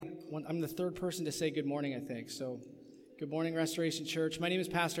I'm the third person to say good morning, I think. So, good morning, Restoration Church. My name is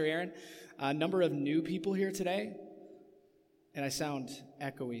Pastor Aaron. A number of new people here today, and I sound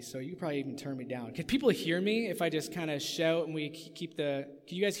echoey, so you can probably even turn me down. Can people hear me if I just kind of shout and we keep can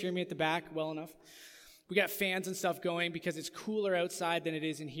you guys hear me at the back well enough? We got fans and stuff going because it's cooler outside than it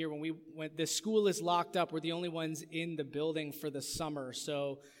is in here. When the school is locked up, we're the only ones in the building for the summer,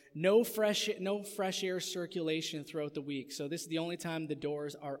 so no fresh air circulation throughout the week. So this is the only time the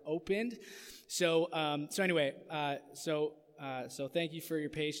doors are opened. So anyway, thank you for your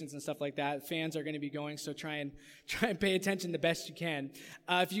patience and stuff like that. Fans are going to be going, so try and pay attention the best you can.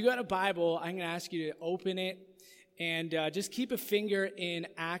 If you got a Bible, I'm going to ask you to open it and just keep a finger in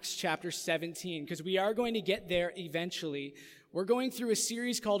Acts chapter 17, because we are going to get there eventually. We're going through a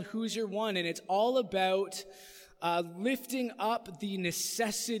series called Who's Your One, and it's all about lifting up the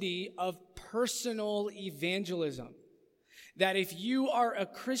necessity of personal evangelism. That if you are a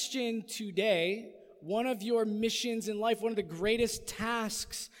Christian today, one of your missions in life, one of the greatest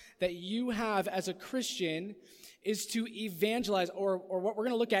tasks that you have as a Christian is to evangelize, or what we're going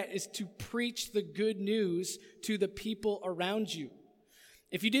to look at is to preach the good news to the people around you.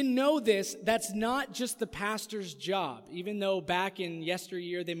 If you didn't know this, that's not just the pastor's job, even though back in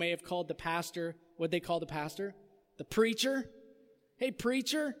yesteryear they may have called the pastor, what'd they call the pastor? The preacher. Hey,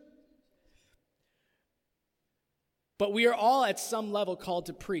 preacher. But we are all at some level called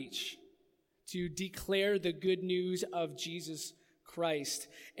to preach, to declare the good news of Jesus Christ.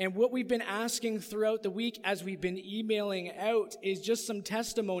 And what we've been asking throughout the week as we've been emailing out is just some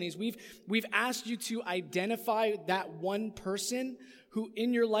testimonies. We've asked you to identify that one person who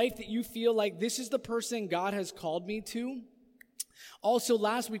in your life that you feel like this is the person God has called me to. Also,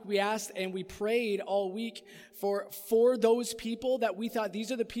 last week we asked and we prayed all week for those people that we thought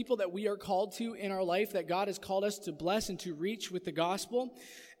these are the people that we are called to in our life, that God has called us to bless and to reach with the gospel.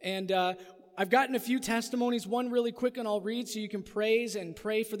 And I've gotten a few testimonies, one really quick, and I'll read so you can praise and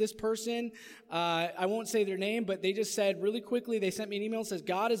pray for this person. I won't say their name, but they just said really quickly, they sent me an email that says,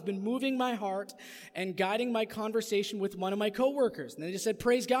 God has been moving my heart and guiding my conversation with one of my coworkers. And they just said,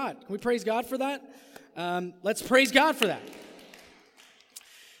 praise God. Can we praise God for that? Let's praise God for that.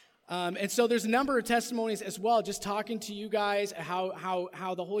 And so there's a number of testimonies as well, just talking to you guys, how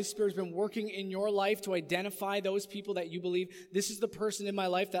the Holy Spirit has been working in your life to identify those people that you believe, this is the person in my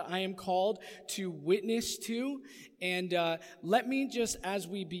life that I am called to witness to. And let me just, as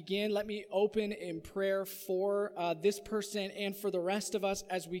we begin, let me open in prayer for this person and for the rest of us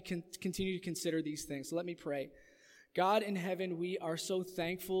as we continue to consider these things. So let me pray. God in heaven, we are so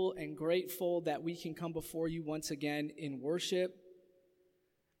thankful and grateful that we can come before you once again in worship.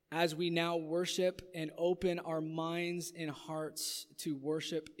 As we now worship and open our minds and hearts to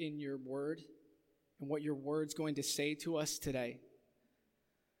worship in your word and what your word's going to say to us today.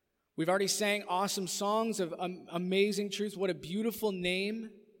 We've already sang awesome songs of amazing truths. What a beautiful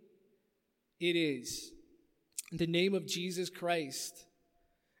name it is. The name of Jesus Christ.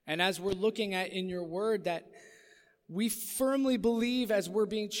 And as we're looking at in your word that we firmly believe as we're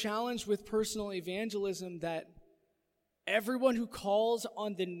being challenged with personal evangelism that everyone who calls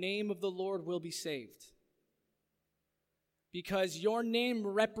on the name of the Lord will be saved. Because your name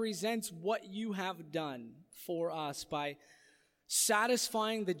represents what you have done for us by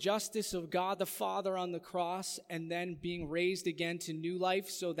satisfying the justice of God the Father on the cross and then being raised again to new life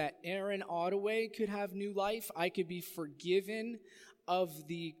so that Aaron Ottaway could have new life. I could be forgiven of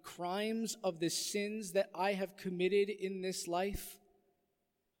the crimes, of the sins that I have committed in this life.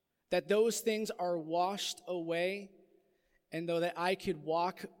 That those things are washed away. And though that I could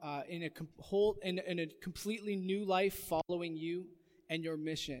walk in a completely new life following you and your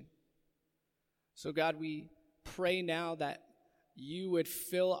mission. So God, we pray now that you would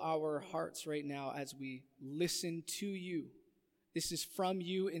fill our hearts right now as we listen to you. This is from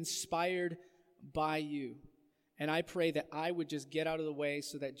you, inspired by you. And I pray that I would just get out of the way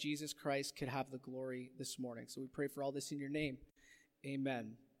so that Jesus Christ could have the glory this morning. So we pray for all this in your name.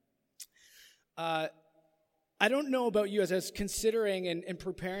 Amen. I don't know about you, as I was considering and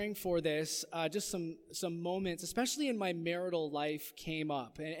preparing for this, just some moments, especially in my marital life, came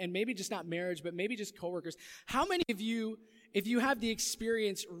up. And maybe just not marriage, but maybe just coworkers. How many of you, if you have the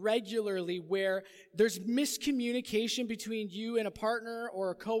experience regularly where there's miscommunication between you and a partner or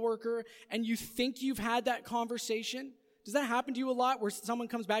a coworker, and you think you've had that conversation? Does that happen to you a lot, where someone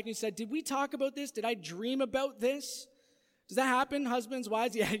comes back and you said, did we talk about this? Did I dream about this? Does that happen, husbands,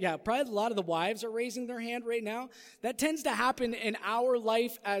 wives? Yeah, probably a lot of the wives are raising their hand right now. That tends to happen in our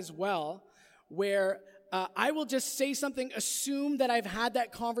life as well, where I will just say something, assume that I've had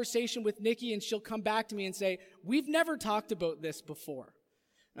that conversation with Nikki, and she'll come back to me and say, we've never talked about this before.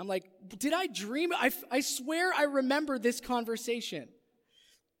 And I'm like, did I dream? I swear I remember this conversation.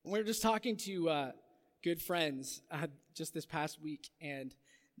 We were just talking to good friends just this past week, and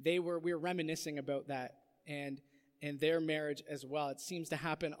we were reminiscing about that and their marriage as well. It seems to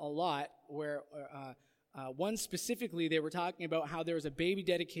happen a lot where one specifically, they were talking about how there was a baby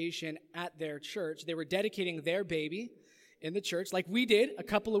dedication at their church. They were dedicating their baby in the church like we did a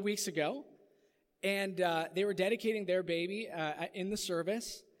couple of weeks ago. And they were dedicating their baby in the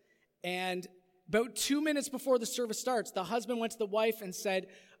service. And about 2 minutes before the service starts, the husband went to the wife and said,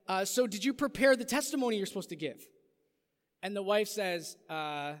 so did you prepare the testimony you're supposed to give? And the wife says,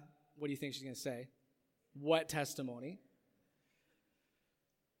 what do you think she's going to say? What testimony?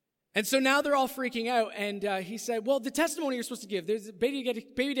 And so now they're all freaking out. And he said, well, the testimony you're supposed to give, there's a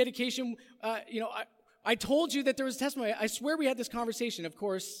baby dedication. I told you that there was a testimony. I swear we had this conversation. Of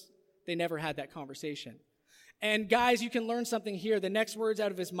course, they never had that conversation. And guys, you can learn something here. The next words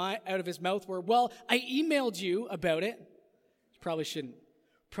out of his mouth were, well, I emailed you about it. You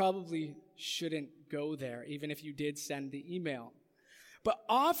probably shouldn't go there, even if you did send the email. But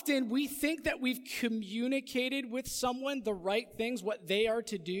often we think that we've communicated with someone the right things, what they are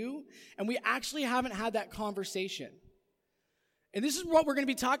to do, and we actually haven't had that conversation. And this is what we're going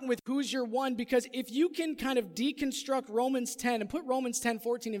to be talking with Who's Your One, because if you can kind of deconstruct Romans 10 and put Romans 10,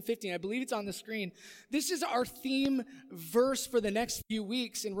 14, and 15, I believe it's on the screen. This is our theme verse for the next few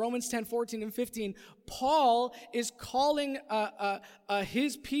weeks. In Romans 10, 14, and 15, Paul is calling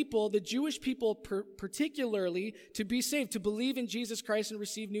his people, the Jewish people particularly, to be saved, to believe in Jesus Christ and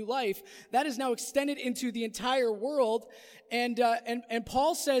receive new life. That is now extended into the entire world. And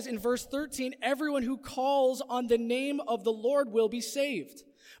Paul says in verse 13, everyone who calls on the name of the Lord will be saved.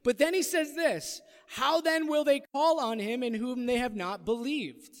 But then he says this, how then will they call on him in whom they have not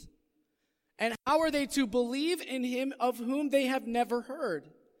believed? And how are they to believe in him of whom they have never heard?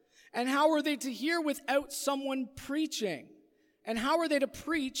 And how are they to hear without someone preaching? And how are they to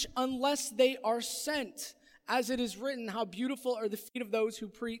preach unless they are sent? As it is written, how beautiful are the feet of those who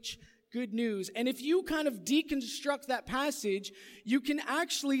preach good news. And if you kind of deconstruct that passage, you can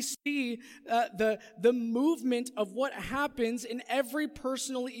actually see the movement of what happens in every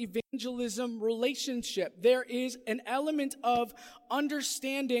personal evangelism relationship. There is an element of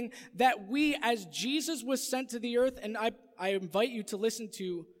understanding that we, as Jesus was sent to the earth, and I invite you to listen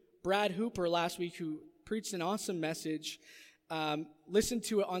to Brad Hooper last week, who preached an awesome message. Listen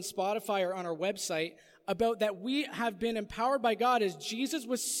to it on Spotify or on our website, about that we have been empowered by God as Jesus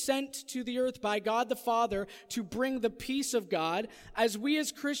was sent to the earth by God the Father to bring the peace of God. As we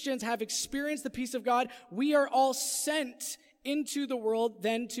as Christians have experienced the peace of God, we are all sent into the world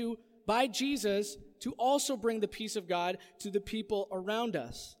then by Jesus to also bring the peace of God to the people around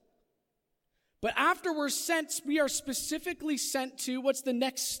us. But after we're sent, we are specifically sent to, what's the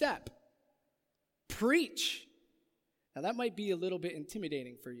next step? Preach. Now that might be a little bit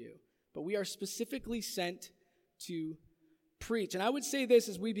intimidating for you, but we are specifically sent to preach. And I would say this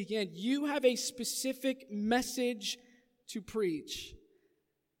as we begin, you have a specific message to preach.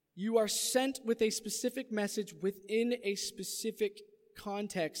 You are sent with a specific message within a specific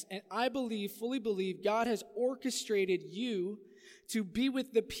context. And I fully believe, God has orchestrated you to be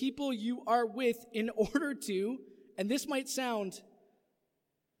with the people you are with in order to, and this might sound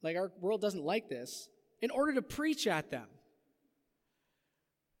like our world doesn't like this, in order to preach at them.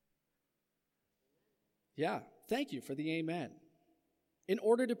 Yeah, thank you for the amen. In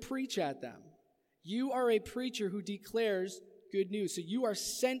order to preach at them. You are a preacher who declares good news. So you are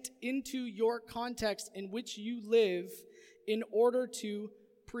sent into your context in which you live in order to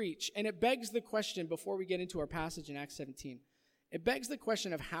preach. And it begs the question, before we get into our passage in Acts 17, it begs the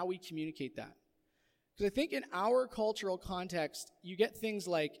question of how we communicate that. Because I think in our cultural context, you get things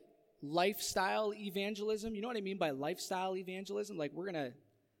like lifestyle evangelism. You know what I mean by lifestyle evangelism? Like we're going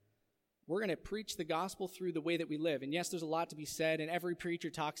to preach the gospel through the way that we live. And yes, there's a lot to be said, and every preacher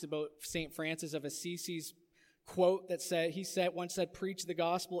talks about St. Francis of Assisi's quote that once said, preach the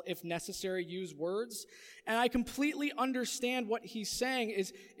gospel, if necessary, use words. And I completely understand what he's saying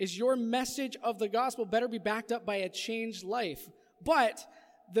is your message of the gospel better be backed up by a changed life. But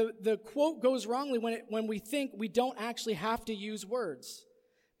the quote goes wrongly when we think we don't actually have to use words.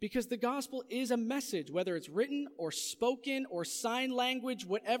 Because the gospel is a message, whether it's written or spoken or sign language,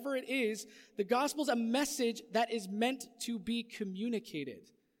 whatever it is, the gospel is a message that is meant to be communicated.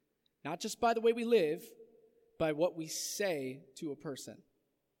 Not just by the way we live, by what we say to a person.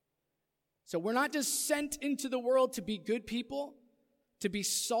 So we're not just sent into the world to be good people, to be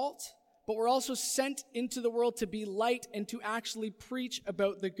salt, but we're also sent into the world to be light and to actually preach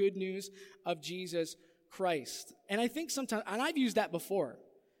about the good news of Jesus Christ. And I think sometimes, and I've used that before,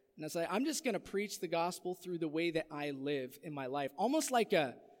 And it's like, I'm just going to preach the gospel through the way that I live in my life. Almost like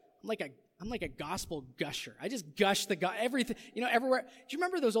I'm like a gospel gusher. I just gush everything, everywhere. Do you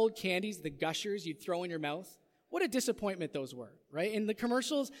remember those old candies, the gushers you'd throw in your mouth? What a disappointment those were, right? In the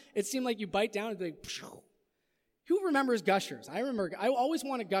commercials, it seemed like you bite down and be like, phew. Who remembers gushers? I always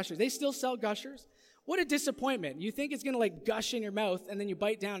wanted gushers. They still sell gushers. What a disappointment. You think it's going to like gush in your mouth, and then you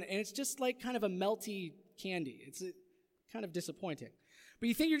bite down, and it's just like kind of a melty candy. It's kind of disappointing. But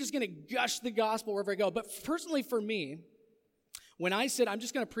you think you're just going to gush the gospel wherever I go. But personally for me, when I said I'm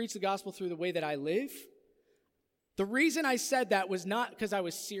just going to preach the gospel through the way that I live, the reason I said that was not because I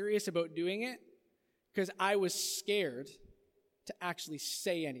was serious about doing it, because I was scared to actually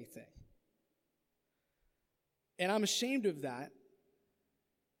say anything. And I'm ashamed of that.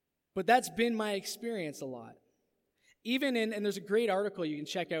 But that's been my experience a lot. And there's a great article you can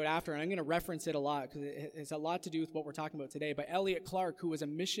check out after, and I'm going to reference it a lot because it has a lot to do with what we're talking about today, by Elliot Clark, who was a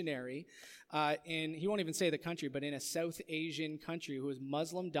missionary he won't even say the country, but in a South Asian country who was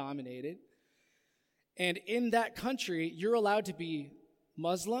Muslim-dominated. And in that country, you're allowed to be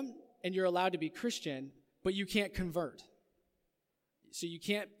Muslim and you're allowed to be Christian, but you can't convert. So you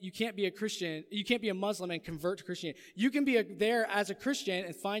can't be a Christian, you can't be a Muslim and convert to Christianity. You can be there as a Christian,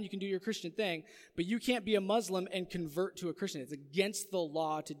 and fine, you can do your Christian thing, but you can't be a Muslim and convert to a Christian. It's against the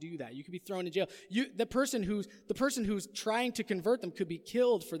law to do that. You could be thrown in jail. The person who's trying to convert them could be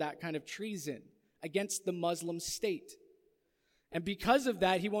killed for that kind of treason against the Muslim state. And because of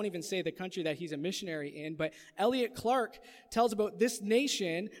that, he won't even say the country that he's a missionary in, but Elliot Clark tells about this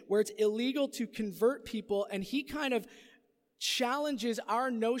nation where it's illegal to convert people, and he kind of challenges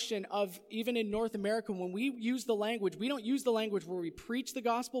our notion of, even in North America, when we use the language, we don't use the language where we preach the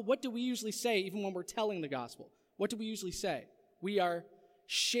gospel. What do we usually say even when we're telling the gospel? What do we usually say? We are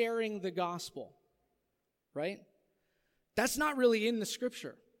sharing the gospel, right? That's not really in the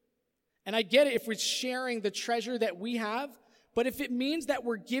scripture. And I get it if we're sharing the treasure that we have, but if it means that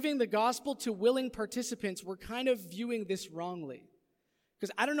we're giving the gospel to willing participants, we're kind of viewing this wrongly.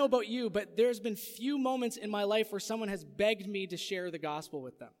 Because I don't know about you, but there's been few moments in my life where someone has begged me to share the gospel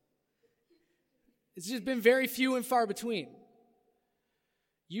with them. It's just been very few and far between.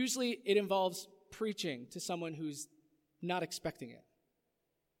 Usually it involves preaching to someone who's not expecting it.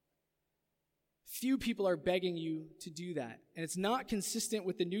 Few people are begging you to do that. And it's not consistent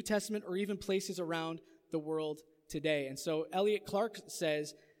with the New Testament or even places around the world today. And so Elliot Clark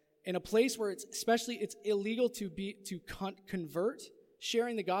says, in a place where it's illegal to convert,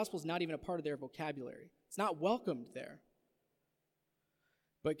 sharing the gospel is not even a part of their vocabulary. It's not welcomed there.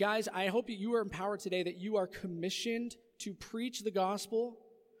 But guys, I hope that you are empowered today, that you are commissioned to preach the gospel,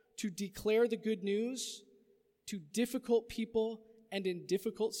 to declare the good news to difficult people and in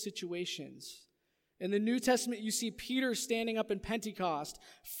difficult situations. In the New Testament, you see Peter standing up in Pentecost,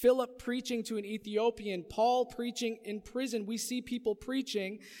 Philip preaching to an Ethiopian, Paul preaching in prison. We see people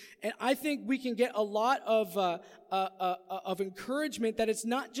preaching, and I think we can get a lot of encouragement that it's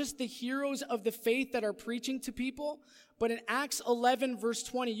not just the heroes of the faith that are preaching to people, but in Acts 11, verse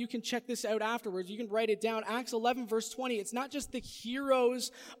 20, you can check this out afterwards. You can write it down. Acts 11, verse 20, it's not just the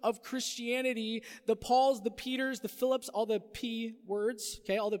heroes of Christianity, the Pauls, the Peters, the Philips, all the P words,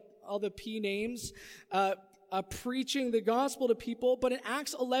 okay, all the P names, preaching the gospel to people. But in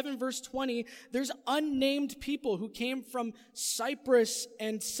Acts 11, verse 20, there's unnamed people who came from Cyprus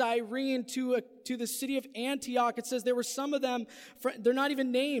and Cyrene to the city of Antioch. It says there were some of them, they're not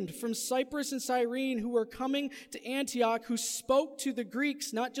even named, from Cyprus and Cyrene who were coming to Antioch, who spoke to the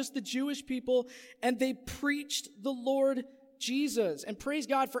Greeks, not just the Jewish people, and they preached the Lord Jesus. And praise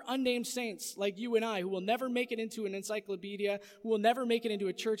God for unnamed saints like you and I, who will never make it into an encyclopedia, who will never make it into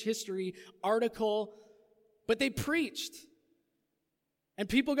a church history article, but they preached. And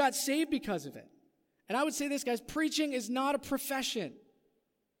people got saved because of it. And I would say this, guys, preaching is not a profession.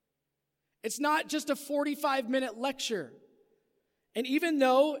 It's not just a 45-minute lecture. And even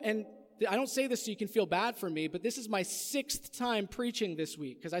though, and I don't say this so you can feel bad for me, but this is my 6th time preaching this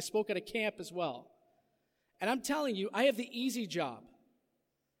week, because I spoke at a camp as well. And I'm telling you, I have the easy job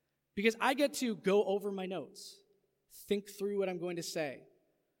because I get to go over my notes, think through what I'm going to say.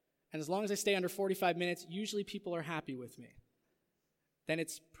 And as long as I stay under 45 minutes, usually people are happy with me. Then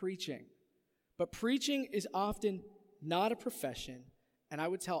it's preaching. But preaching is often not a profession. And I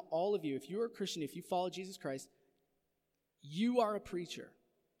would tell all of you, if you are a Christian, if you follow Jesus Christ, you are a preacher.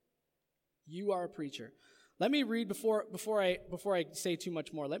 You are a preacher. Let me read before I say too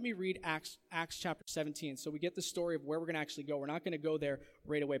much more. Let me read Acts chapter 17, so we get the story of where we're going to actually go. We're not going to go there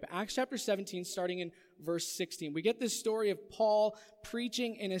right away, but Acts chapter 17, starting in verse 16, we get this story of Paul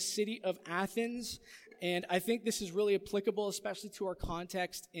preaching in a city of Athens, And I think this is really applicable, especially to our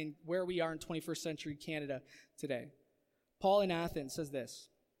context in where we are in 21st century Canada today. Paul in Athens says this,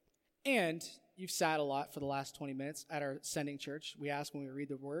 and you've sat a lot for the last 20 minutes at our sending church. We ask when we read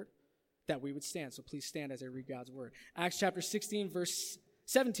the word that we would stand. So please stand as I read God's word. Acts chapter 17, verse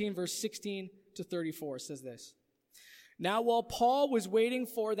 16 to 34 says this. Now while Paul was waiting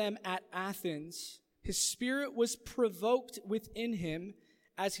for them at Athens, his spirit was provoked within him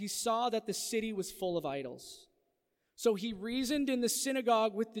as he saw that the city was full of idols. So he reasoned in the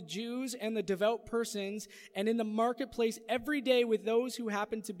synagogue with the Jews and the devout persons, and in the marketplace every day with those who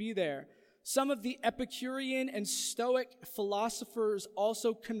happened to be there. Some of the Epicurean and Stoic philosophers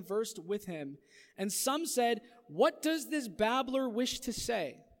also conversed with him. And some said, "What does this babbler wish to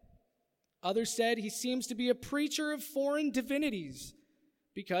say?" Others said, "He seems to be a preacher of foreign divinities,"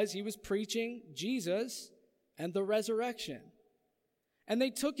 because he was preaching Jesus and the resurrection. And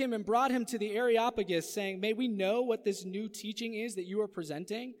they took him and brought him to the Areopagus, saying, "May we know what this new teaching is that you are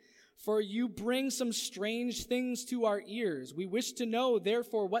presenting? For you bring some strange things to our ears. We wish to know,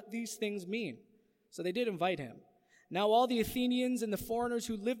 therefore, what these things mean." So they did invite him. Now all the Athenians and the foreigners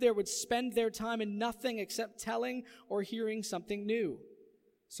who lived there would spend their time in nothing except telling or hearing something new.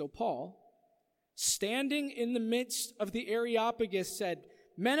 So Paul, standing in the midst of the Areopagus, said,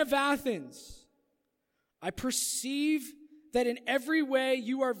 "Men of Athens, I perceive that in every way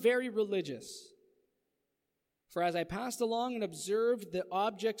you are very religious. For as I passed along and observed the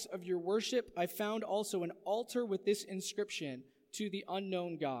objects of your worship, I found also an altar with this inscription, 'To the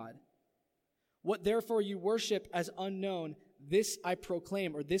unknown God.' What therefore you worship as unknown, this I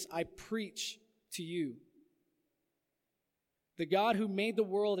proclaim," or this I preach to you. "The God who made the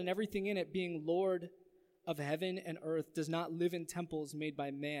world and everything in it, being Lord of heaven and earth, does not live in temples made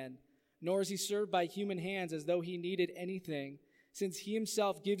by man, nor is he served by human hands as though he needed anything, since he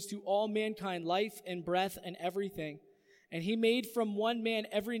himself gives to all mankind life and breath and everything. And he made from one man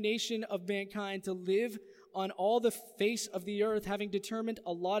every nation of mankind to live on all the face of the earth, having determined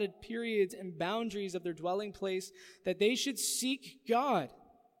allotted periods and boundaries of their dwelling place, that they should seek God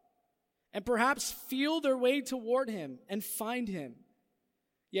and perhaps feel their way toward him and find him.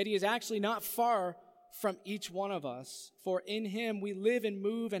 Yet he is actually not far from each one of us, for in him we live and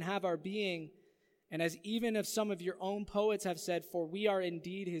move and have our being. And as even of some of your own poets have said, for we are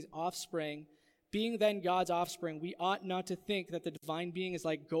indeed his offspring. Being then God's offspring, we ought not to think that the divine being is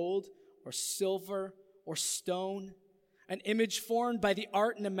like gold or silver or stone, an image formed by the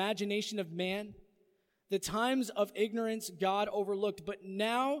art and imagination of man. The times of ignorance God overlooked, but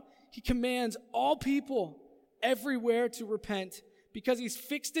now he commands all people everywhere to repent, because he's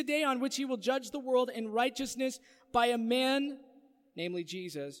fixed a day on which he will judge the world in righteousness by a man, namely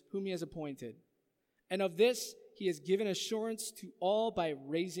Jesus, whom he has appointed. And of this he has given assurance to all by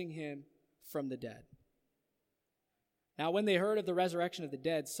raising him from the dead." Now when they heard of the resurrection of the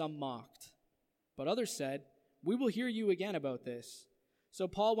dead, some mocked. But others said, "We will hear you again about this." So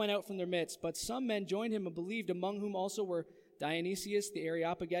Paul went out from their midst, but some men joined him and believed, among whom also were Dionysius the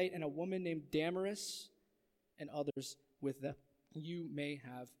Areopagite and a woman named Damaris, and others with them. You may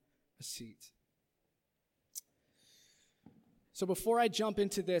have a seat. So before I jump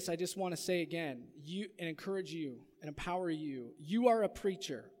into this, I just want to say again, and encourage you and empower you. You are a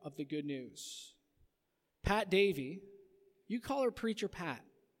preacher of the good news. Pat Davey, you call her Preacher Pat,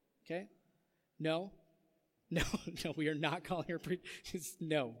 okay? No, we are not calling her preacher.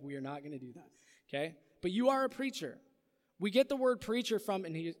 No, we are not going to do that, okay? But you are a preacher. We get the word preacher from,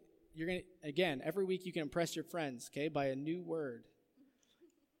 and you're going to, again, every week you can impress your friends, okay, by a new word.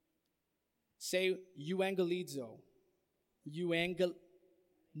 Say euangelizo.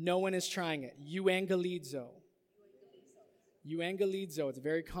 No one is trying it. Euangelizo. Euangelizo. It's a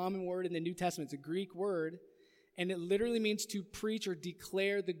very common word in the New Testament. It's a Greek word, and it literally means to preach or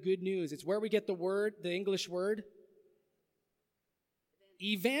declare the good news. It's where we get the word, the English word,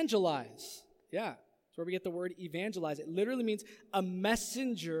 evangelize. Yeah, it's where we get the word evangelize. It literally means a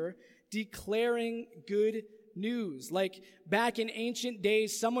messenger declaring good news. Like back in ancient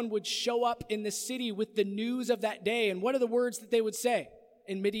days, someone would show up in the city with the news of that day. And what are the words that they would say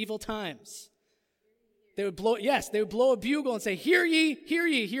in medieval times? They would blow a bugle and say, "Hear ye,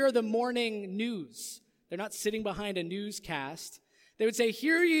 here are the morning news." They're not sitting behind a newscast. They would say,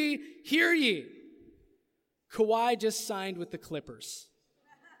 "Hear ye. Kawhi just signed with the Clippers."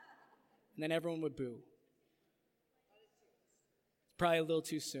 And then everyone would boo. Probably a little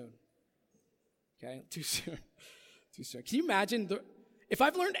too soon. Okay, too soon. Can you imagine, if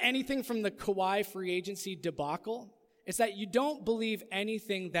I've learned anything from the Kawhi free agency debacle, it's that you don't believe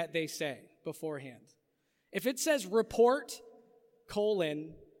anything that they say beforehand. If it says report,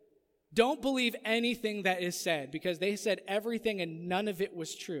 Don't believe anything that is said, because they said everything and none of it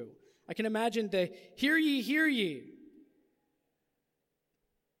was true. I can imagine the hear ye, hear ye.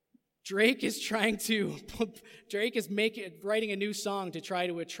 Drake is writing a new song to try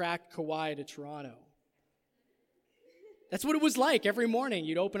to attract Kawhi to Toronto. That's what it was like every morning.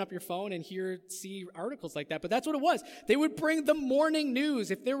 You'd open up your phone and see articles like that. But that's what it was. They would bring the morning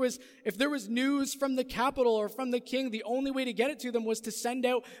news. If there was news from the capital or from the king, the only way to get it to them was to send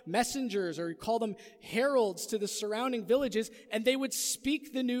out messengers, or call them heralds, to the surrounding villages, and they would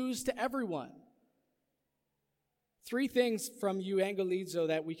speak the news to everyone. 3 things from Evangelizo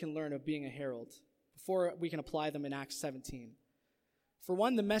that we can learn of being a herald before we can apply them in Acts 17. For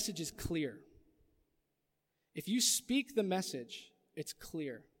one, the message is clear. If you speak the message, it's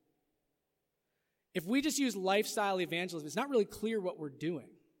clear. If we just use lifestyle evangelism, it's not really clear what we're doing.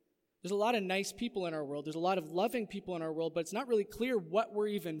 There's a lot of nice people in our world. There's a lot of loving people in our world, but it's not really clear what we're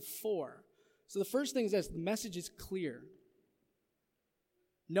even for. So the first thing is this: the message is clear.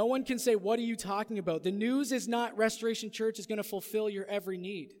 No one can say, "What are you talking about?" The news is not Restoration Church is going to fulfill your every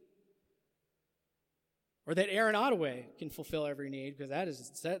need, or that Aaron Ottaway can fulfill every need, because that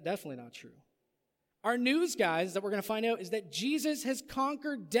is definitely not true. Our news, guys, that we're going to find out is that Jesus has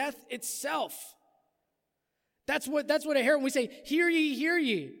conquered death itself. That's what I hear when we say, hear ye, hear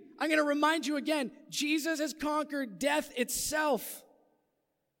ye. I'm going to remind you again, Jesus has conquered death itself.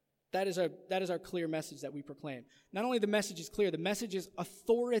 That is our clear message that we proclaim. Not only the message is clear, the message is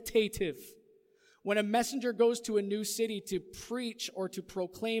authoritative. When a messenger goes to a new city to preach or to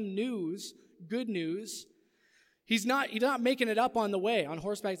proclaim news, good news, He's not making it up on the way. On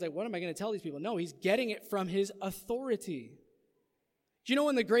horseback, he's like, what am I going to tell these people? No, he's getting it from his authority. Do you know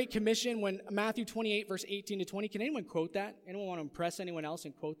in the Great Commission, when Matthew 28, verse 18 to 20, can anyone quote that? Anyone want to impress anyone else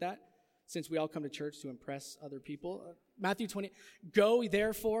and quote that? Since we all come to church to impress other people. Matthew 20, go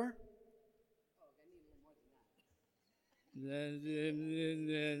therefore.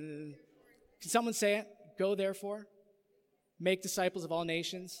 Can someone say it? Go therefore. Make disciples of all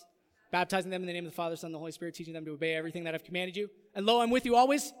nations, baptizing them in the name of the Father, Son, and the Holy Spirit, teaching them to obey everything that I've commanded you. And lo, I'm with you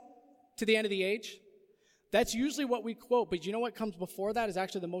always to the end of the age. That's usually what we quote, but you know what comes before that is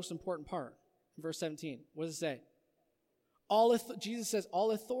actually the most important part. Verse 17, what does it say? Jesus says,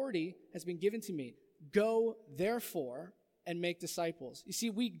 all authority has been given to me. Go, therefore, and make disciples. You see,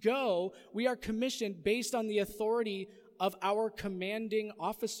 we are commissioned based on the authority of our commanding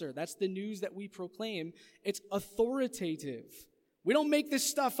officer. That's the news that we proclaim. It's authoritative. We don't make this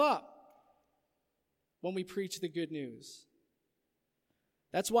stuff up when we preach the good news.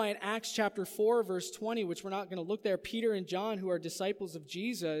 That's why in Acts chapter 4, verse 20, which we're not going to look there, Peter and John, who are disciples of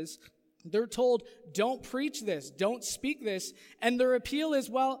Jesus, they're told, don't preach this, don't speak this. And their appeal is,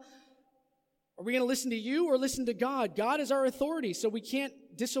 well, are we going to listen to you or listen to God? God is our authority, so we can't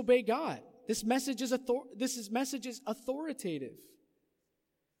disobey God. This message is authoritative.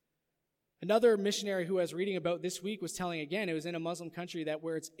 Another missionary who I was reading about this week was telling again, it was in a Muslim country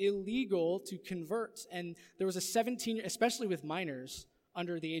where it's illegal to convert. And there was especially with minors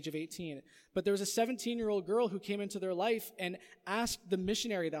under the age of 18, but there was a 17-year-old girl who came into their life and asked the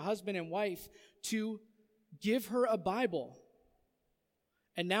missionary, the husband and wife, to give her a Bible.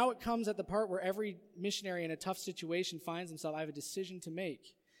 And now it comes at the part where every missionary in a tough situation finds himself, I have a decision to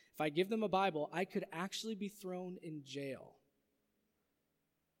make. If I give them a Bible, I could actually be thrown in jail.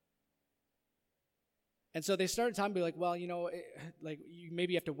 And so they started talking, be like, well, you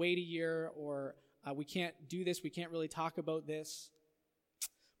maybe have to wait a year, or we can't do this, we can't really talk about this.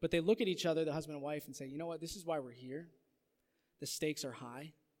 But they look at each other, the husband and wife, and say, you know what, this is why we're here. The stakes are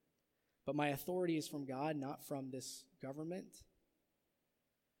high, but my authority is from God, not from this government.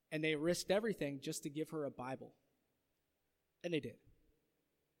 And they risked everything just to give her a Bible. And they did.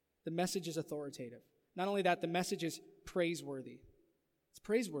 The message is authoritative. Not only that, the message is praiseworthy. It's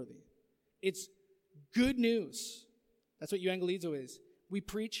praiseworthy. It's good news. That's what Evangelizo is. We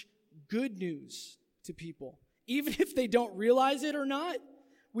preach good news to people. Even if they don't realize it or not,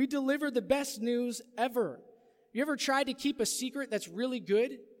 we deliver the best news ever. You ever tried to keep a secret that's really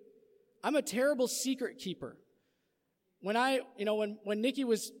good? I'm a terrible secret keeper. When Nikki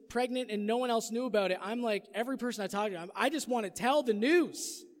was pregnant and no one else knew about it, I'm like, every person I talk to, I just want to tell the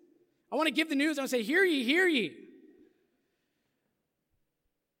news. I want to give the news. I want to say, hear ye, hear ye.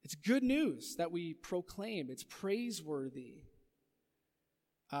 It's good news that we proclaim. It's praiseworthy.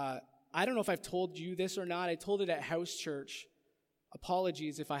 I don't know if I've told you this or not. I told it at house church.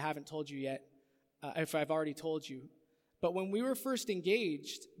 Apologies if I haven't told you yet, if I've already told you. But when we were first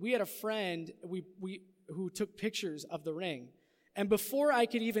engaged, we had a friend who took pictures of the ring. And before I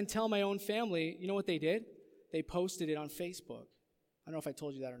could even tell my own family, you know what they did? They posted it on Facebook. I don't know if I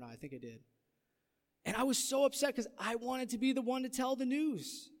told you that or not. I think I did. And I was so upset because I wanted to be the one to tell the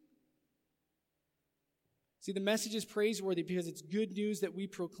news. See, the message is praiseworthy because it's good news that we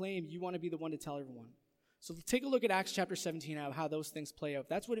proclaim. You want to be the one to tell everyone. So take a look at Acts chapter 17, how those things play out.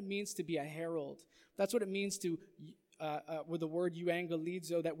 That's what it means to be a herald. That's what it means to, with the word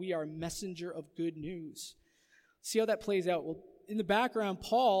euangelizo, that we are a messenger of good news. See how that plays out. Well, in the background,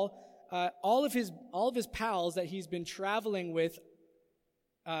 Paul, all of his pals that he's been traveling with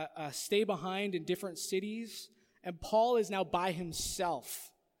stay behind in different cities, and Paul is now by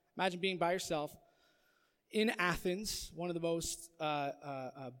himself. Imagine being by yourself in Athens, one of the most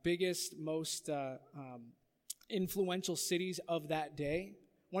biggest, most influential cities of that day,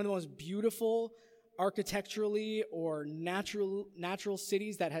 one of the most beautiful architecturally or natural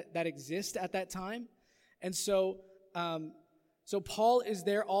cities that exist at that time. And so Paul is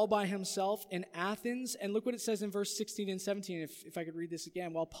there all by himself in Athens, and look what it says in verse 16 and 17, if I could read this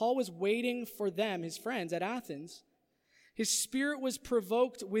again. While Paul was waiting for them, his friends at Athens, his spirit was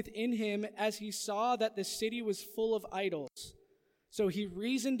provoked within him as he saw that the city was full of idols. So he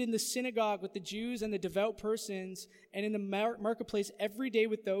reasoned in the synagogue with the Jews and the devout persons, and in the marketplace every day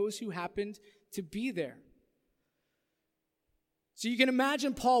with those who happened to be there. So you can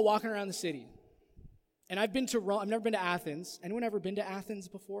imagine Paul walking around the city. And I've been to Rome. I've never been to Athens. Anyone ever been to Athens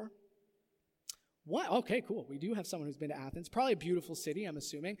before? What? Okay, cool. We do have someone who's been to Athens. Probably a beautiful city, I'm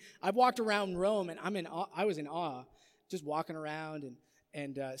assuming. I've walked around Rome, and I was in awe, just walking around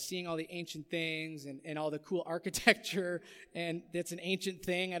and seeing all the ancient things and all the cool architecture. And that's an ancient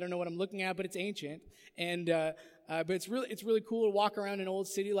thing. I don't know what I'm looking at, but it's ancient. And but it's really cool to walk around an old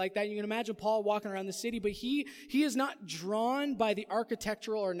city like that. You can imagine Paul walking around the city, but he is not drawn by the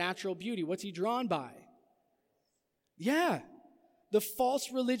architectural or natural beauty. What's he drawn by? Yeah, the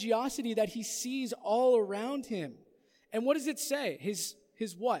false religiosity that he sees all around him. And what does it say? His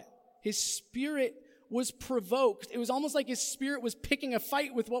what? His spirit was provoked. It was almost like his spirit was picking a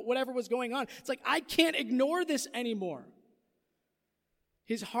fight with whatever was going on. It's like, I can't ignore this anymore.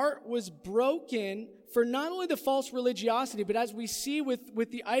 His heart was broken for not only the false religiosity, but as we see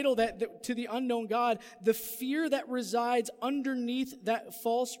with the idol that to the unknown God, the fear that resides underneath that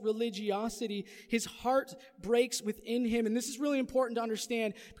false religiosity, his heart breaks within him. And this is really important to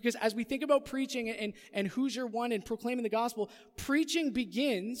understand because as we think about preaching and who's your one and proclaiming the gospel, preaching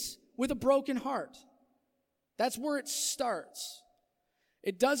begins with a broken heart. That's where it starts.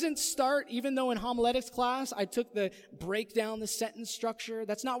 It doesn't start, even though in homiletics class I took the break down the sentence structure.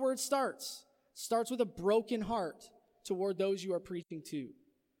 That's not where it starts. It starts with a broken heart toward those you are preaching to.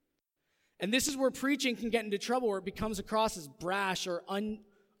 And this is where preaching can get into trouble, where it becomes across as brash or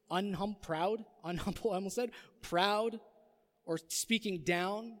proud, unhumble, I almost said, proud, or speaking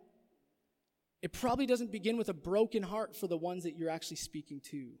down. It probably doesn't begin with a broken heart for the ones that you're actually speaking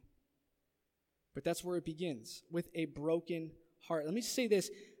to. But that's where it begins, with a broken heart. Let me just say this.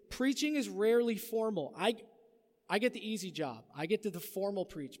 Preaching is rarely formal. I get the easy job. I get to the formal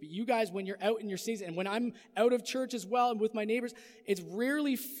preach. But you guys, when you're out in your season, and when I'm out of church as well and with my neighbors, it's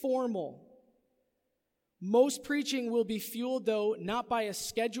rarely formal. Most preaching will be fueled, though, not by a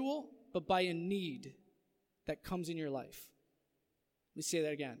schedule, but by a need that comes in your life. Let me say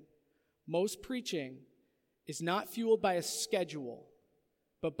that again. Most preaching is not fueled by a schedule,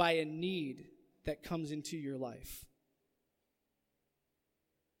 but by a need that comes into your life.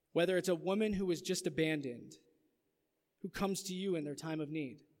 Whether it's a woman who was just abandoned, who comes to you in their time of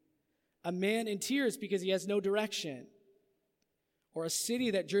need, a man in tears because he has no direction, or a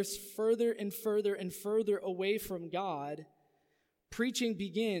city that drifts further and further and further away from God, preaching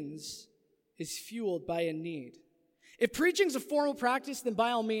is fueled by a need. If preaching's a formal practice, then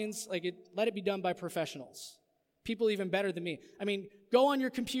by all means, let it be done by professionals. People even better than me. I mean, go on your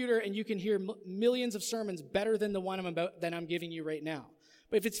computer and you can hear millions of sermons better than the one I'm giving you right now.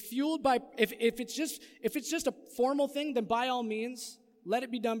 But if it's fueled by, if it's just a formal thing, then by all means, let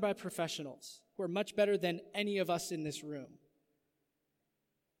it be done by professionals who are much better than any of us in this room.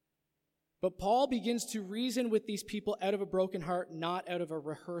 But Paul begins to reason with these people out of a broken heart, not out of a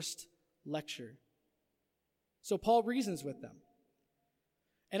rehearsed lecture. So Paul reasons with them.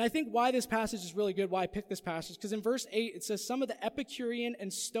 And I think why this passage is really good, why I picked this passage, because in verse 8 it says, some of the Epicurean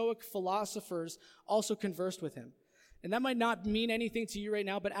and Stoic philosophers also conversed with him. And that might not mean anything to you right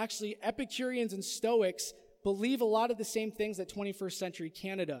now, but actually Epicureans and Stoics believe a lot of the same things that 21st century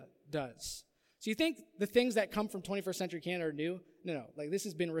Canada does. So you think the things that come from 21st century Canada are new? No. This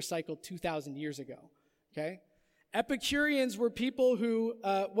has been recycled 2,000 years ago, okay? Epicureans were people who,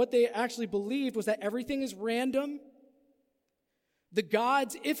 what they actually believed was that everything is random. The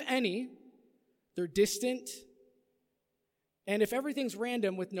gods, if any, they're distant, And if everything's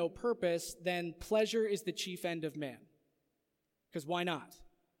random with no purpose, then pleasure is the chief end of man. Because why not?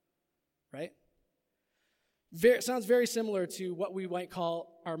 Right? Sounds very similar to what we might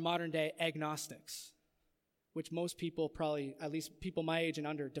call our modern day agnostics, which most people probably, at least people my age and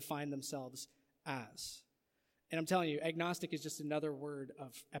under, define themselves as. And I'm telling you, agnostic is just another word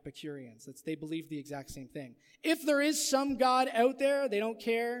of Epicureans. They believe the exact same thing. If there is some God out there, they don't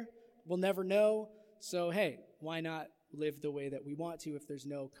care. We'll never know. So, hey, why not live the way that we want to if there's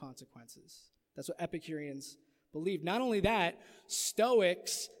no consequences? That's what Epicureans believe. Not only that,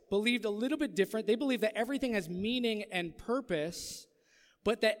 Stoics believed a little bit different. They believe that everything has meaning and purpose,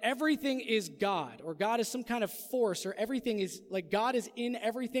 but that everything is God, or God is some kind of force, or everything is, like, God is in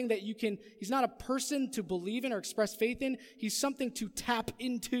everything that you can, he's not a person to believe in or express faith in, he's something to tap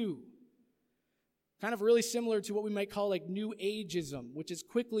into. Kind of really similar to what we might call like New Ageism, which is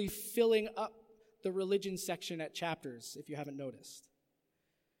quickly filling up the religion section at Chapters, if you haven't noticed.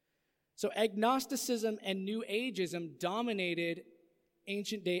 So agnosticism and New Ageism dominated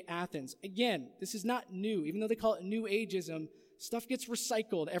ancient day Athens. Again, this is not new. Even though they call it New Ageism, stuff gets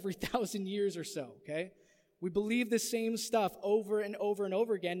recycled every 1,000 years or so, okay? We believe the same stuff over and over and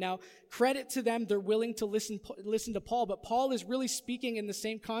over again. Now, credit to them, they're willing to listen to Paul, but Paul is really speaking in the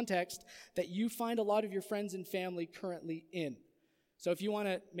same context that you find a lot of your friends and family currently in. So if you want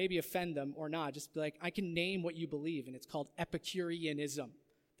to maybe offend them or not, just be like, I can name what you believe, and it's called Epicureanism.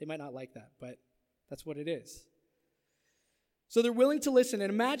 They might not like that, but that's what it is. So they're willing to listen. And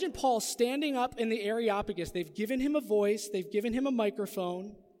imagine Paul standing up in the Areopagus. They've given him a voice. They've given him a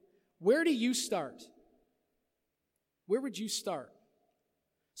microphone. Where do you start? Where would you start?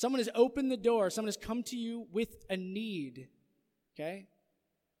 Someone has opened the door. Someone has come to you with a need. Okay?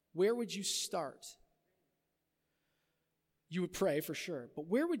 Where would you start? You would pray for sure. But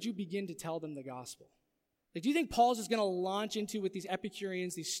where would you begin to tell them the gospel? Like, do you think Paul's just going to launch into, with these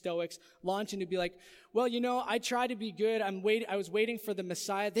Epicureans, these Stoics, launch into be like, well, you know, I try to be good. I was waiting for the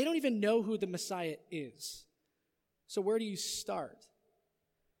Messiah. They don't even know who the Messiah is. So where do you start?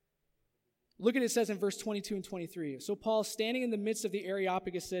 Look at it, says in verse 22 and 23. So Paul, standing in the midst of the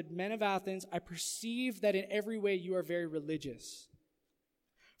Areopagus, said, Men of Athens, I perceive that in every way you are very religious.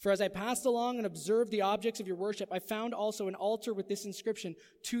 For as I passed along and observed the objects of your worship, I found also an altar with this inscription,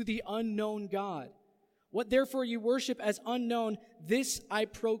 To the unknown God. What therefore you worship as unknown, this I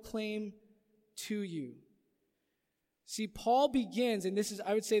proclaim to you. See, Paul begins, and this is,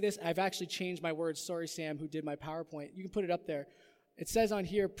 I would say this, I've actually changed my words. Sorry, Sam, who did my PowerPoint. You can put it up there. It says on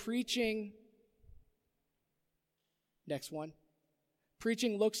here, preaching, next one.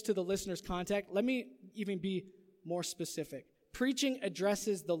 Preaching looks to the listener's context. Let me even be more specific. Preaching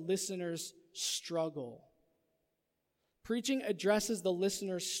addresses the listener's struggle. Preaching addresses the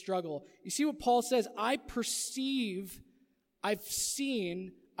listener's struggle. You see what Paul says? I perceive, I've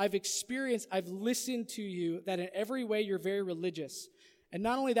seen, I've experienced, I've listened to you, that in every way you're very religious. And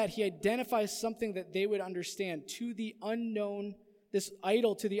not only that, he identifies something that they would understand, to the unknown, this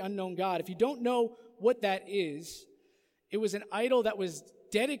idol to the unknown God. If you don't know what that is, it was an idol that was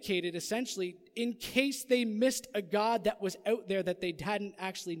dedicated essentially in case they missed a God that was out there that they hadn't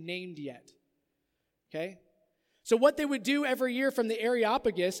actually named yet. Okay? So what they would do every year from the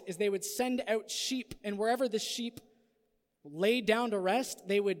Areopagus is they would send out sheep, and wherever the sheep laid down to rest,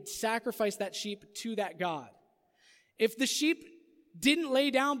 they would sacrifice that sheep to that God. If the sheep didn't lay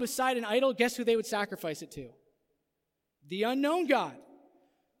down beside an idol, guess who they would sacrifice it to? The unknown God.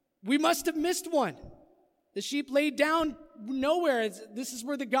 We must have missed one. The sheep laid down nowhere. This is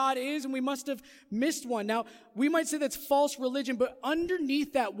where the God is, and we must have missed one. Now, we might say that's false religion, but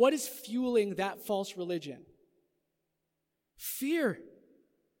underneath that, what is fueling that false religion? Fear.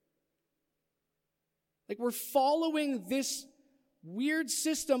 Like, we're following this weird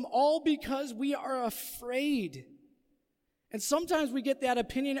system all because we are afraid. And sometimes we get that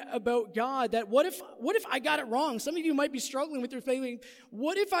opinion about God that what if I got it wrong? Some of you might be struggling with your faith.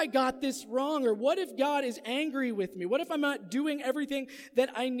 What if I got this wrong? Or what if God is angry with me? What if I'm not doing everything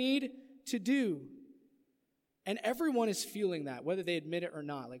that I need to do? And everyone is feeling that, whether they admit it or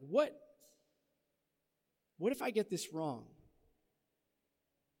not. Like, what if I get this wrong?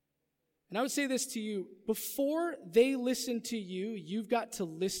 And I would say this to you, before they listen to you, you've got to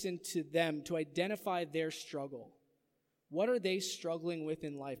listen to them to identify their struggle. What are they struggling with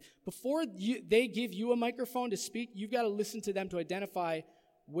in life? Before they give you a microphone to speak, you've got to listen to them to identify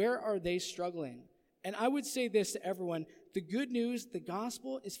where are they struggling. And I would say this to everyone, the good news, the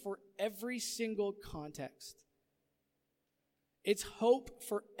gospel is for every single context. It's hope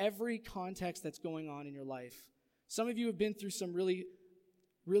for every context that's going on in your life. Some of you have been through some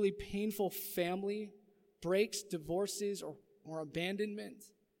really painful family breaks, divorces, or or abandonment,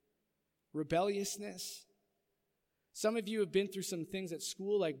 rebelliousness. Some of you have been through some things at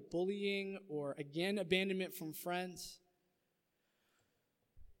school like bullying or, again, abandonment from friends.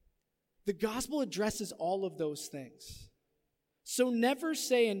 The gospel addresses all of those things. So never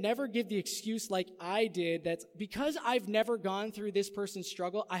say and never give the excuse like I did that because I've never gone through this person's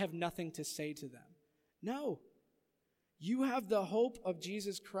struggle, I have nothing to say to them. No. You have the hope of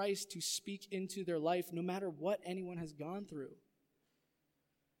Jesus Christ to speak into their life no matter what anyone has gone through.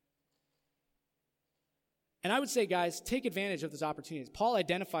 And I would say, guys, take advantage of those opportunities. Paul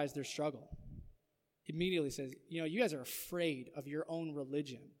identifies their struggle. Immediately says, you guys are afraid of your own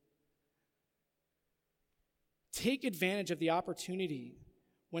religion. Take advantage of the opportunity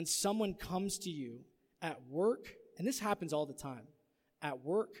when someone comes to you at work, and this happens all the time, at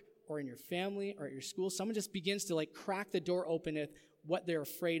work or in your family or at your school, someone just begins to crack the door open at what they're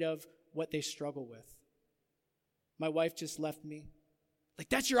afraid of, what they struggle with. My wife just left me.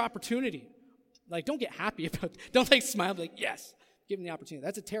 That's your opportunity. Don't get happy about it. Don't smile, yes, give them the opportunity.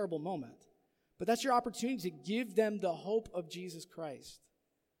 That's a terrible moment. But that's your opportunity to give them the hope of Jesus Christ.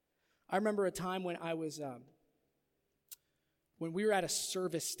 I remember a time when I was, when we were at a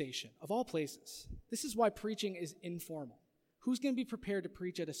service station, of all places. This is why preaching is informal. Who's going to be prepared to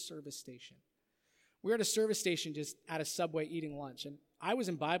preach at a service station? We were at a service station just at a Subway eating lunch, and I was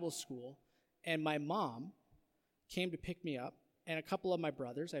in Bible school, and my mom came to pick me up, and a couple of my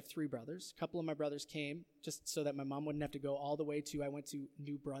brothers, I have 3 brothers, a couple of my brothers came just so that my mom wouldn't have to go all the way I went to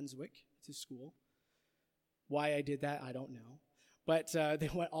New Brunswick to school. Why I did that, I don't know. But they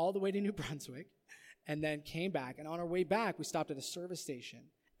went all the way to New Brunswick and then came back. And on our way back, we stopped at a service station.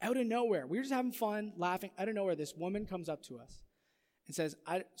 Out of nowhere, we were just having fun, laughing. Out of nowhere, this woman comes up to us and says,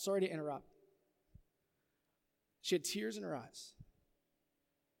 sorry to interrupt. She had tears in her eyes.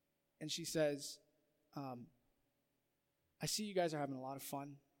 And she says, I see you guys are having a lot of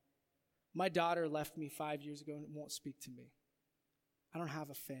fun. My daughter left me 5 years ago and won't speak to me. I don't have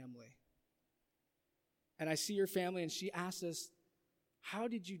a family. And I see your family, and she asked us, how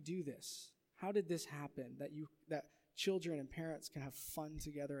did you do this? How did this happen, that children and parents can have fun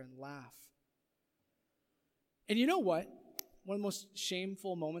together and laugh? And you know what? One of the most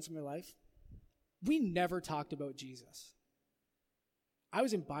shameful moments of my life, we never talked about Jesus. I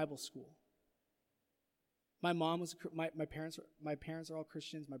was in Bible school. My mom was, my parents are all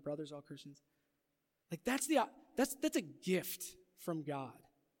Christians. My brothers are all Christians. That's a gift from God.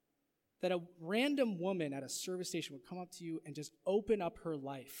 That a random woman at a service station would come up to you and just open up her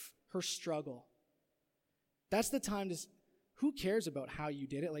life, her struggle. That's the time to, who cares about how you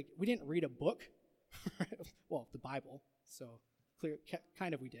did it? We didn't read a book. Well, the Bible, so clear,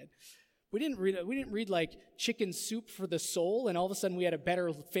 kind of we did. We didn't read Chicken Soup for the Soul, and all of a sudden we had a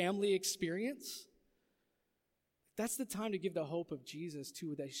better family experience. That's the time to give the hope of Jesus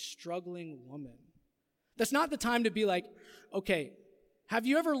to a struggling woman. That's not the time to be okay, have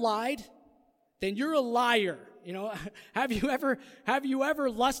you ever lied? Then you're a liar. Have you ever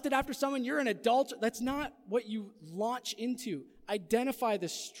lusted after someone? You're an adulterer. That's not what you launch into. Identify the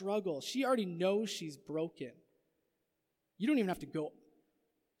struggle. She already knows she's broken. You don't even have to go.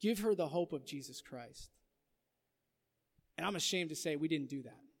 Give her the hope of Jesus Christ. And I'm ashamed to say we didn't do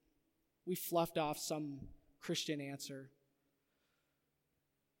that. We fluffed off some Christian answer.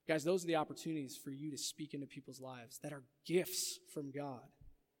 Guys, those are the opportunities for you to speak into people's lives that are gifts from God,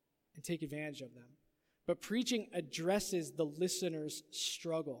 and take advantage of them. But preaching addresses the listener's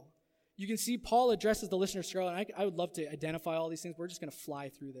struggle. You can see Paul addresses the listener's struggle, and I would love to identify all these things. We're just going to fly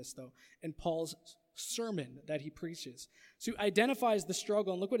through this, though, in Paul's sermon that he preaches. So he identifies the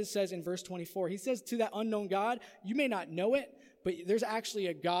struggle, and look what it says in verse 24. He says, to that unknown God, you may not know it, but there's actually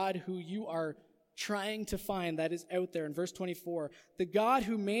a God who you are trying to find that is out there. In verse 24, the God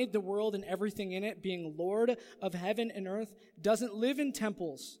who made the world and everything in it, being Lord of heaven and earth, doesn't live in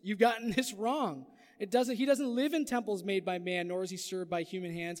temples. You've gotten this wrong. He doesn't live in temples made by man, nor is he served by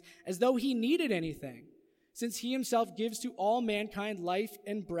human hands, as though he needed anything, since he himself gives to all mankind life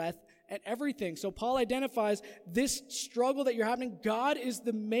and breath and everything. So Paul identifies this struggle that you're having. God is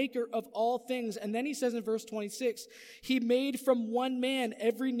the maker of all things. And then he says in verse 26, he made from one man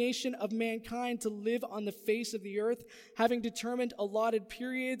every nation of mankind to live on the face of the earth, having determined allotted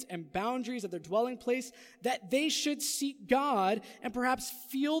periods and boundaries of their dwelling place, that they should seek God and perhaps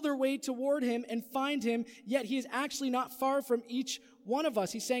feel their way toward him and find him, yet he is actually not far from each one of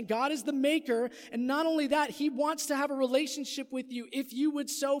us. He's saying God is the maker, and not only that, he wants to have a relationship with you if you would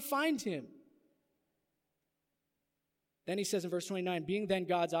so find him. Then he says in verse 29, being then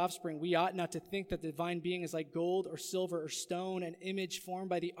God's offspring, we ought not to think that the divine being is like gold or silver or stone, an image formed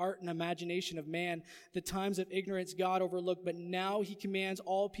by the art and imagination of man. The times of ignorance God overlooked, but now he commands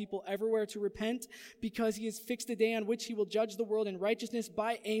all people everywhere to repent, because he has fixed a day on which he will judge the world in righteousness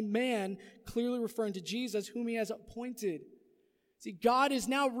by a man, clearly referring to Jesus, whom he has appointed. See, God is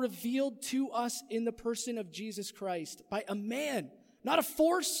now revealed to us in the person of Jesus Christ by a man, not a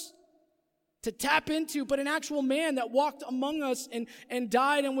force to tap into, but an actual man that walked among us and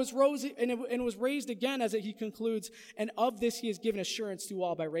died and was raised again, as he concludes. And of this he has given assurance to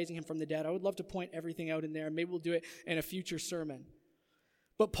all by raising him from the dead. I would love to point everything out in there. Maybe we'll do it in a future sermon.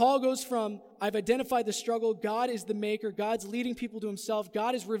 But Paul goes from, I've identified the struggle, God is the maker, God's leading people to himself,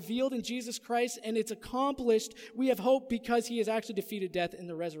 God is revealed in Jesus Christ, and it's accomplished. We have hope because he has actually defeated death in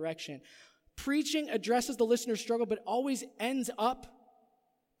the resurrection. Preaching addresses the listener's struggle, but always ends up,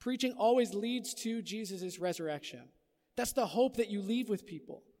 preaching always leads to Jesus' resurrection. That's the hope that you leave with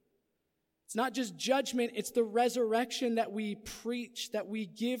people. It's not just judgment, it's the resurrection that we preach, that we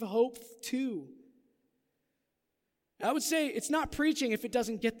give hope to. I would say it's not preaching if it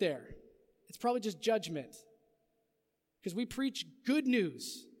doesn't get there. It's probably just judgment. Because we preach good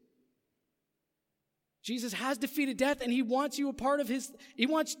news. Jesus has defeated death, and he wants you a part of he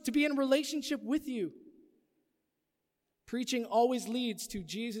wants to be in a relationship with you. Preaching always leads to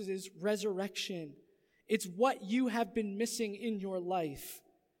Jesus' resurrection. It's what you have been missing in your life,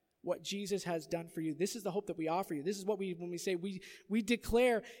 what Jesus has done for you. This is the hope that we offer you. This is what when we say, we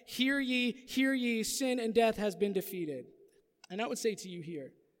declare, hear ye, sin and death has been defeated. And I would say to you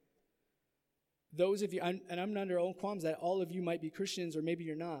here, those of you, and I'm under own qualms that all of you might be Christians or maybe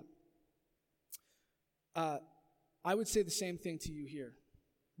you're not. I would say the same thing to you here.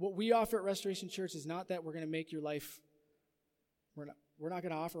 What we offer at Restoration Church is not that we're going to make your life, we're not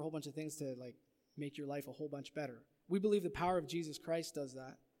going to offer a whole bunch of things to make your life a whole bunch better. We believe the power of Jesus Christ does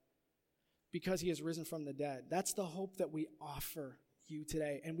that because he has risen from the dead. That's the hope that we offer you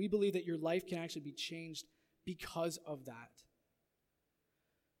today. And we believe that your life can actually be changed because of that.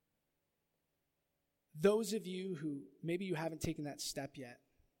 Those of you who maybe you haven't taken that step yet,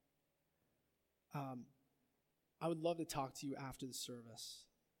 I would love to talk to you after the service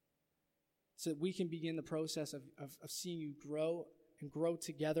so that we can begin the process of seeing you grow and grow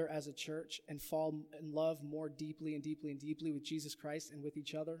together as a church and fall in love more deeply and deeply and deeply with Jesus Christ and with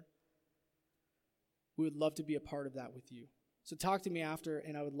each other. We would love to be a part of that with you. So talk to me after,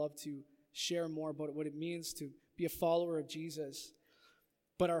 and I would love to share more about what it means to be a follower of Jesus.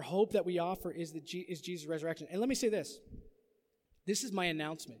 But our hope that we offer is Jesus' resurrection. And let me say this. This is my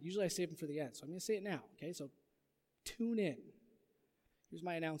announcement. Usually I save them for the end, so I'm going to say it now. Okay, so tune in. Here's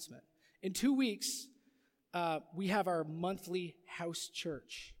my announcement. In 2 weeks, we have our monthly house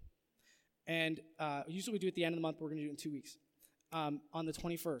church. And usually we do it at the end of the month. We're going to do it in 2 weeks on the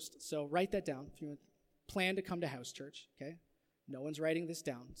 21st. So write that down if you plan to come to house church, okay? No one's writing this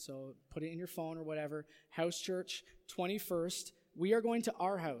down, so put it in your phone or whatever. House church, 21st. We are going to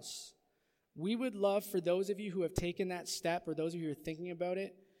our house. We would love for those of you who have taken that step or those of you who are thinking about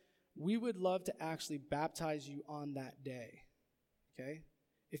it, we would love to actually baptize you on that day, okay?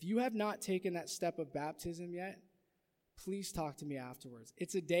 If you have not taken that step of baptism yet, please talk to me afterwards.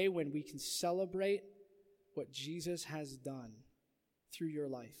 It's a day when we can celebrate what Jesus has done through your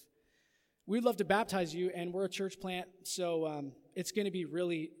life. We'd love to baptize you, and we're a church plant, so it's going to be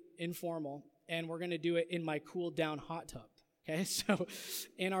really informal, and we're going to do it in my cool-down hot tub, okay? So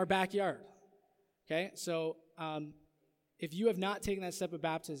in our backyard, okay? So if you have not taken that step of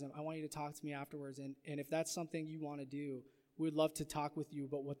baptism, I want you to talk to me afterwards, and if that's something you want to do, we'd love to talk with you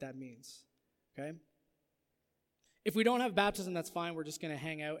about what that means, okay? If we don't have baptism, that's fine. We're just going to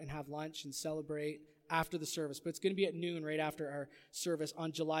hang out and have lunch and celebrate after the service. But it's going to be at noon right after our service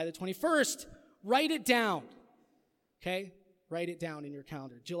on July the 21st. Write it down, okay? Write it down in your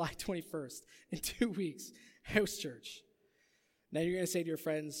calendar. July 21st, in 2 weeks, house church. Now you're going to say to your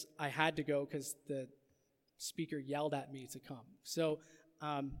friends, I had to go because the speaker yelled at me to come. So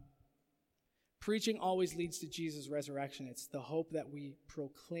preaching always leads to Jesus' resurrection. It's the hope that we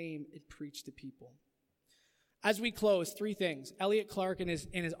proclaim and preach to people. As we close, 3 things. Elliot Clark in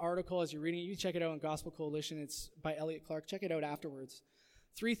his article, as you're reading it, you can check it out on Gospel Coalition. It's by Elliot Clark. Check it out afterwards.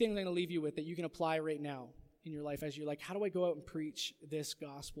 3 things I'm going to leave you with that you can apply right now in your life as you're like, how do I go out and preach this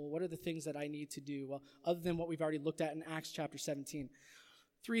gospel? What are the things that I need to do? Well, other than what we've already looked at in Acts chapter 17.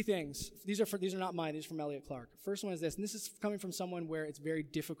 3 things. These are not mine. These are from Elliot Clark. First one is this, and this is coming from someone where it's very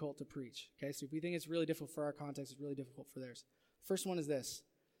difficult to preach. Okay, so if we think it's really difficult for our context, it's really difficult for theirs. First one is this.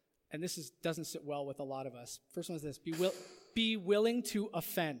 And this doesn't sit well with a lot of us. First one is this. Be willing to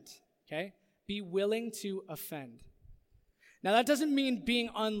offend, okay? Be willing to offend. Now, that doesn't mean being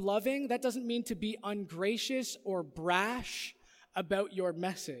unloving. That doesn't mean to be ungracious or brash about your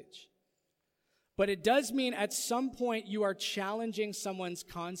message. But it does mean at some point you are challenging someone's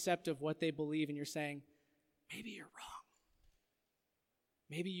concept of what they believe, and you're saying, maybe you're wrong.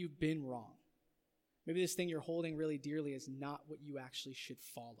 Maybe you've been wrong. Maybe this thing you're holding really dearly is not what you actually should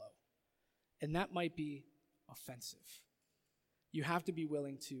follow. And that might be offensive. You have to be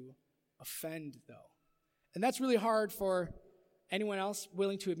willing to offend, though. And that's really hard for anyone else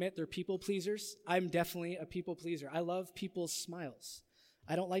willing to admit they're people pleasers. I'm definitely a people pleaser. I love people's smiles.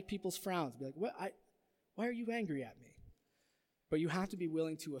 I don't like people's frowns. Be like, what? Why are you angry at me? But you have to be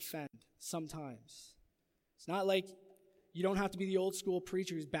willing to offend sometimes. It's not like you don't have to be the old school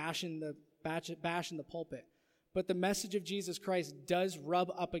preacher who's bashing the pulpit. But the message of Jesus Christ does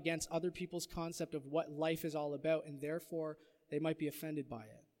rub up against other people's concept of what life is all about, and therefore they might be offended by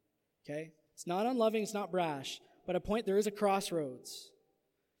it. Okay? It's not unloving, it's not brash, but a point, there is a crossroads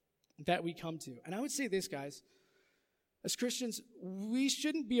that we come to. And I would say this, guys, as Christians, we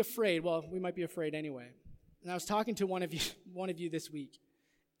shouldn't be afraid. Well, we might be afraid anyway. And I was talking to one of you this week,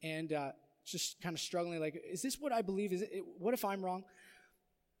 and just kind of struggling, like, is this what I believe? What if I'm wrong?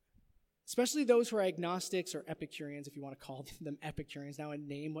 Especially those who are agnostics or Epicureans, if you want to call them Epicureans now and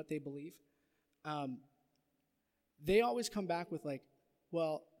name what they believe. They always come back with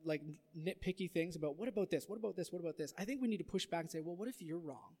nitpicky things about, what about this? What about this? What about this? I think we need to push back and say, well, what if you're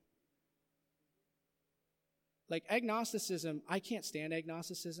wrong? Like agnosticism, I can't stand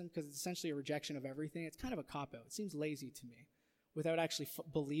agnosticism because it's essentially a rejection of everything. It's kind of a cop-out. It seems lazy to me without actually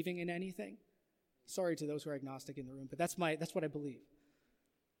believing in anything. Sorry to those who are agnostic in the room, but that's what I believe.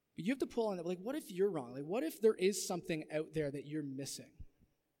 But you have to pull on it. Like, what if you're wrong? Like, what if there is something out there that you're missing?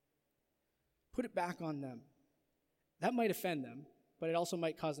 Put it back on them. That might offend them, but it also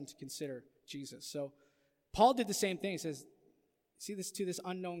might cause them to consider Jesus. So Paul did the same thing. He says, see this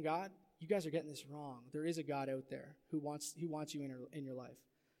unknown God? You guys are getting this wrong. There is a God out there who wants you in your life.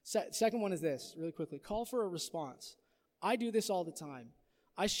 Second one is this, really quickly. Call for a response. I do this all the time.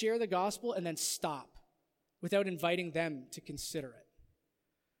 I share the gospel and then stop without inviting them to consider it.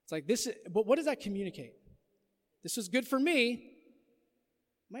 It's like this, but what does that communicate? This was good for me,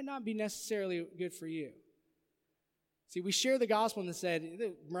 might not be necessarily good for you. See, we share the gospel and said,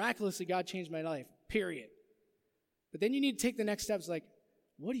 miraculously, God changed my life, period. But then you need to take the next steps like,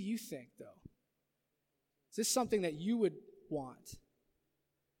 what do you think, though? Is this something that you would want?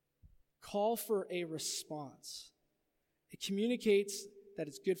 Call for a response. It communicates that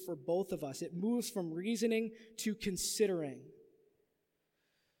it's good for both of us. It moves from reasoning to considering.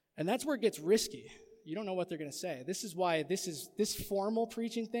 And that's where it gets risky. You don't know what they're going to say. This is why this formal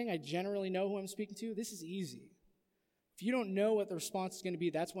preaching thing, I generally know who I'm speaking to. This is easy. If you don't know what the response is going to be,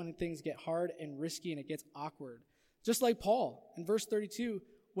 that's when things get hard and risky and it gets awkward. Just like Paul in verse 32,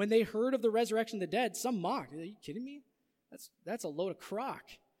 when they heard of the resurrection of the dead, some mocked. Are you kidding me? That's a load of crock.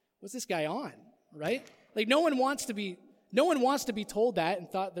 What's this guy on, right? Like no one wants to be told that and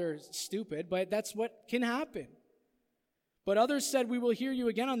thought they're stupid, but that's what can happen. But others said, we will hear you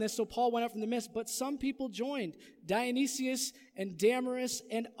again on this. So Paul went out from the midst, but some people joined. Dionysius and Damaris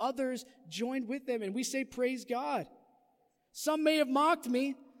and others joined with them. And we say, praise God. Some may have mocked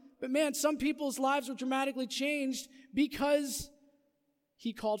me, but man, some people's lives were dramatically changed because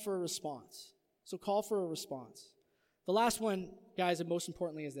he called for a response. So call for a response. The last one, guys, and most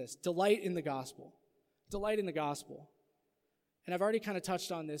importantly is this. Delight in the gospel. Delight in the gospel. And I've already kind of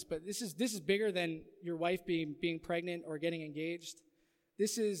touched on this, but this is bigger than your wife being pregnant or getting engaged.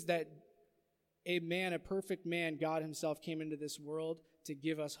 This is that a perfect man, God himself, came into this world to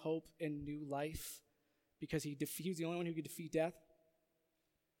give us hope and new life because he was the only one who could defeat death.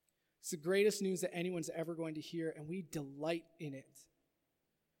 It's the greatest news that anyone's ever going to hear, and we delight in it.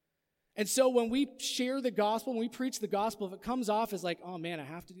 And so when we share the gospel, when we preach the gospel, if it comes off as like, oh man, I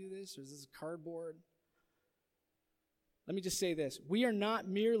have to do this, or is this cardboard? Let me just say this. We are not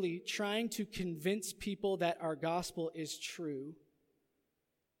merely trying to convince people that our gospel is true.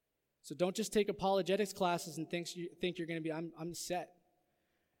 So don't just take apologetics classes and think you're going to be, I'm set.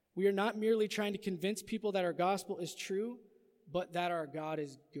 We are not merely trying to convince people that our gospel is true, but that our God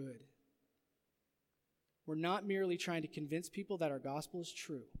is good. We're not merely trying to convince people that our gospel is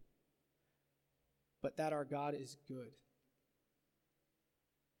true, but that our God is good.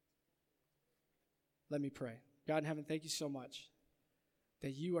 Let me pray. God in heaven, thank you so much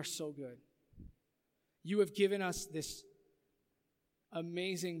that you are so good. You have given us this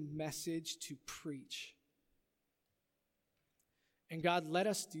amazing message to preach. And God, let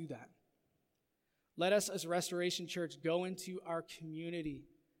us do that. Let us as Restoration Church go into our community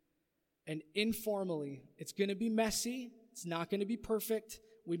and informally, it's going to be messy, It's not going to be perfect.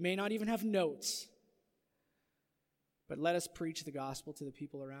 We may not even have notes. But let us preach the gospel to the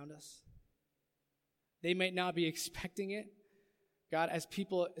people around us. They might not be expecting it. God, as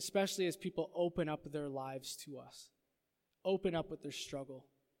people, especially as people open up their lives to us, open up with their struggle,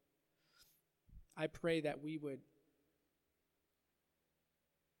 I pray that we would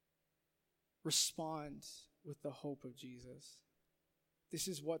respond with the hope of Jesus. This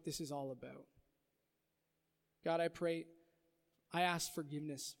is what this is all about. God, I ask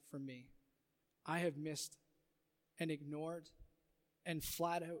forgiveness for me. I have missed and ignored and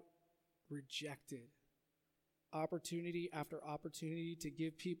flat out rejected opportunity after opportunity to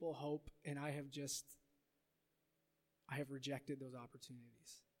give people hope, and I have rejected those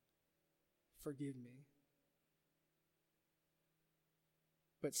opportunities. Forgive me.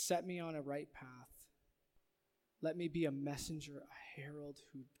 But set me on a right path. Let me be a messenger, a herald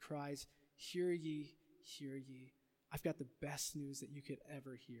who cries, "Hear ye, hear ye." I've got the best news that you could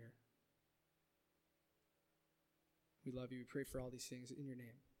ever hear. We love you. We pray for all these things in your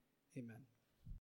name. Amen.